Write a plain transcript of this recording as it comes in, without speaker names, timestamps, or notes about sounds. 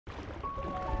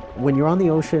When you're on the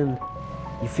ocean,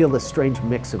 you feel this strange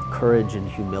mix of courage and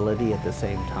humility at the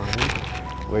same time,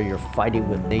 where you're fighting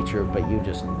with nature, but you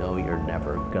just know you're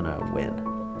never gonna win.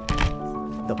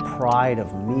 The pride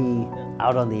of me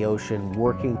out on the ocean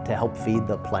working to help feed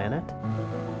the planet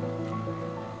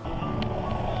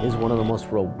is one of the most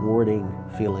rewarding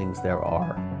feelings there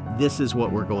are. This is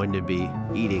what we're going to be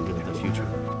eating in the future.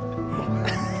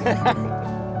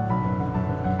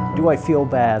 Do I feel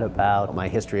bad about my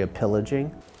history of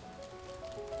pillaging?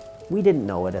 We didn't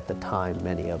know it at the time,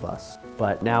 many of us,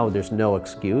 but now there's no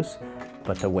excuse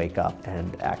but to wake up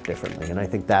and act differently. And I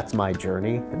think that's my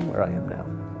journey and where I am now.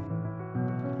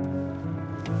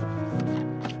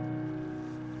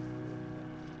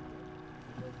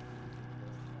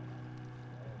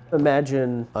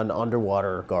 Imagine an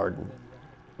underwater garden.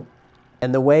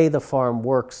 And the way the farm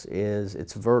works is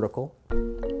it's vertical.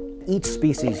 Each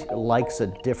species likes a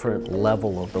different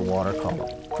level of the water column.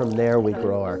 From there we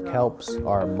grow our kelps,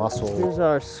 our mussels. Here's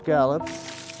our scallops.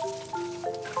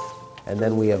 And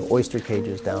then we have oyster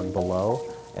cages down below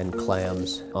and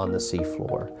clams on the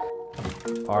seafloor.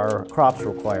 Our crops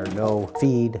require no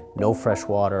feed, no fresh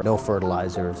water, no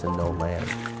fertilizers, and no land.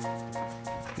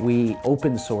 We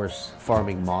open source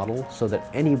farming model so that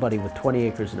anybody with 20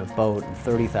 acres and a boat and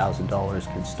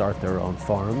 $30,000 can start their own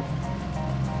farm.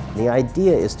 The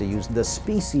idea is to use the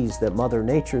species that Mother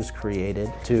Nature's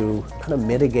created to kind of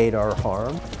mitigate our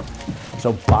harm.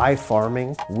 So by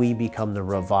farming, we become the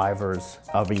revivers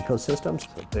of ecosystems.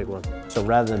 That's a big one. So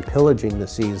rather than pillaging the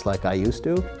seas like I used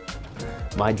to,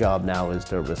 my job now is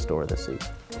to restore the seas.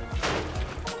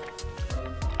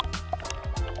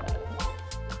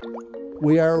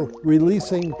 We are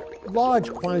releasing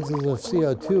large quantities of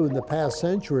CO2 in the past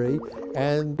century,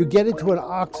 and you get into an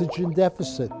oxygen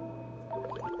deficit.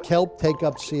 Kelp take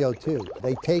up CO2.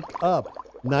 They take up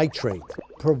nitrate.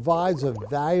 Provides a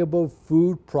valuable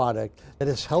food product that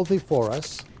is healthy for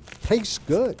us, tastes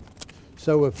good.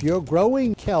 So if you're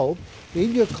growing kelp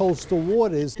in your coastal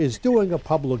waters, it's doing a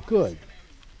public good.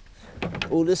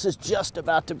 Oh, this is just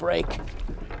about to break.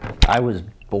 I was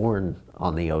born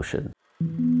on the ocean.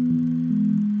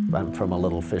 I'm from a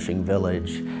little fishing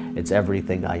village. It's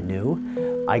everything I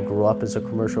knew. I grew up as a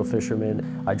commercial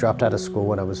fisherman. I dropped out of school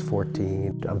when I was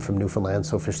 14. I'm from Newfoundland,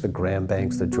 so fished the Grand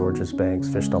Banks, the Georges Banks,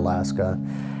 fished Alaska.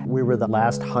 We were the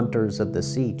last hunters of the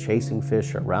sea, chasing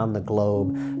fish around the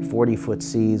globe, 40-foot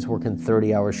seas, working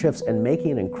 30-hour shifts, and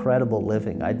making an incredible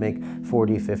living. I'd make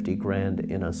 40, 50 grand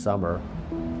in a summer.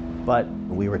 But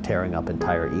we were tearing up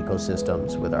entire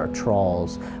ecosystems with our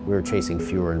trawls. We were chasing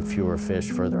fewer and fewer fish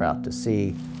further out to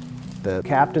sea. The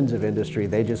captains of industry,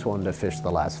 they just wanted to fish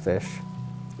the last fish.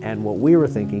 And what we were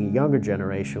thinking, younger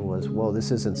generation, was, whoa,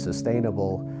 this isn't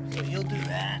sustainable. So you'll do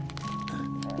that.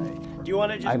 All right. Do you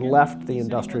want to just I left the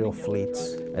industrial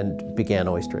fleets and began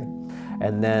oystering.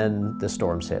 And then the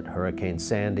storms hit. Hurricane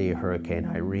Sandy, Hurricane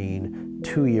Irene,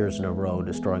 2 years in a row,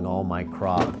 destroying all my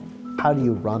crop. How do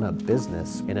you run a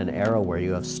business in an era where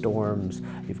you have storms,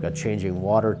 you've got changing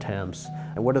water temps,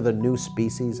 and what are the new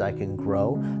species I can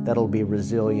grow that'll be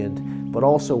resilient, but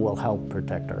also will help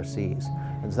protect our seas?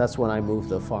 And so that's when I moved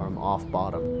the farm off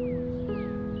bottom.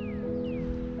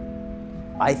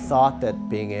 I thought that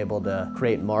being able to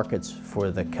create markets for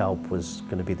the kelp was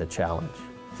going to be the challenge.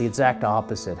 The exact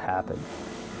opposite happened.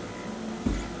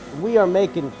 We are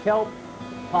making kelp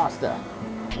pasta.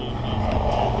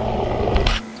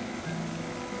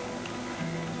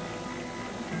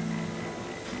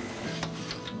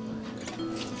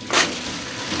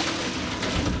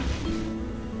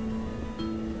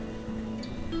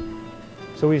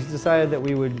 So we decided that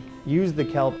we would use the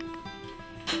kelp,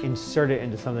 insert it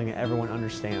into something that everyone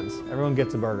understands. Everyone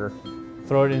gets a burger.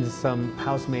 Throw it into some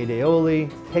house-made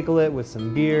aioli, pickle it with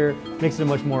some beer, makes it a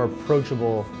much more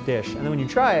approachable dish. And then when you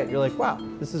try it, you're like, wow,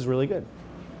 this is really good.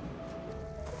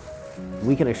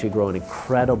 We can actually grow an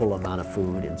incredible amount of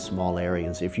food in small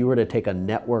areas. If you were to take a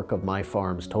network of my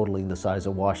farms totaling the size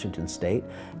of Washington State,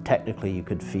 technically you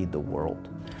could feed the world.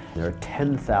 There are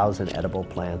 10,000 edible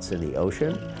plants in the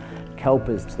ocean. Kelp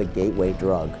is the gateway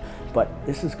drug, but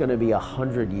this is going to be a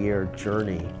 100-year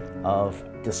journey of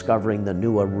discovering the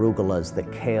new arugulas, the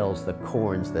kales, the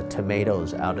corns, the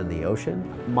tomatoes out in the ocean.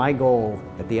 My goal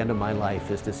at the end of my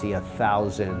life is to see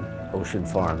 1,000 ocean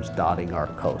farms dotting our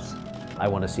coast. I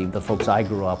want to see the folks I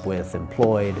grew up with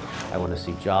employed. I want to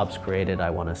see jobs created.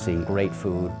 I want to see great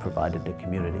food provided to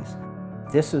communities.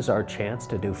 This is our chance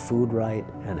to do food right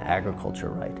and agriculture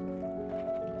right.